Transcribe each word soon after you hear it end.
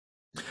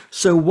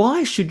So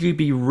why should you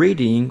be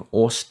reading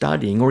or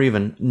studying or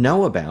even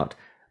know about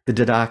the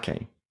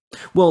Didache?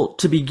 Well,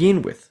 to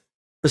begin with,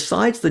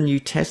 besides the New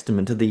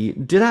Testament, the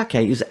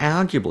Didache is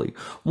arguably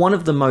one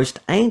of the most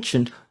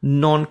ancient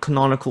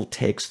non-canonical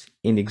texts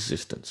in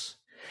existence.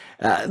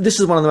 This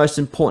is one of the most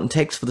important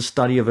texts for the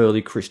study of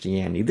early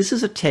Christianity. This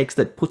is a text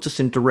that puts us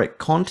in direct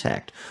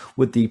contact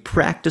with the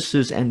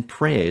practices and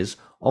prayers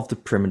of the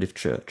primitive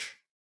church.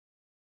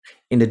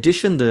 In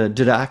addition, the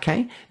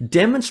Didache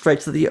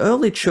demonstrates that the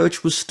early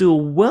church was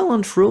still well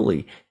and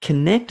truly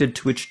connected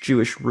to its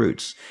Jewish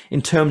roots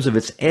in terms of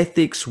its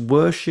ethics,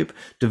 worship,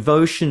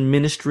 devotion,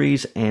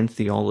 ministries, and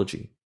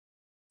theology.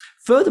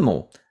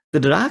 Furthermore,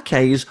 the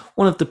Didache is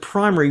one of the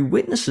primary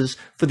witnesses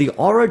for the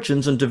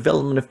origins and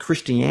development of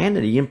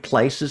Christianity in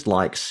places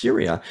like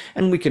Syria.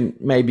 And we can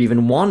maybe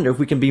even wonder if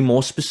we can be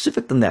more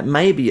specific than that.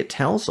 Maybe it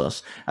tells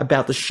us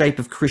about the shape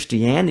of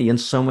Christianity in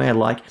somewhere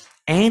like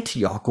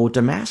Antioch or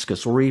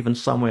Damascus, or even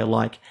somewhere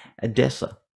like Edessa.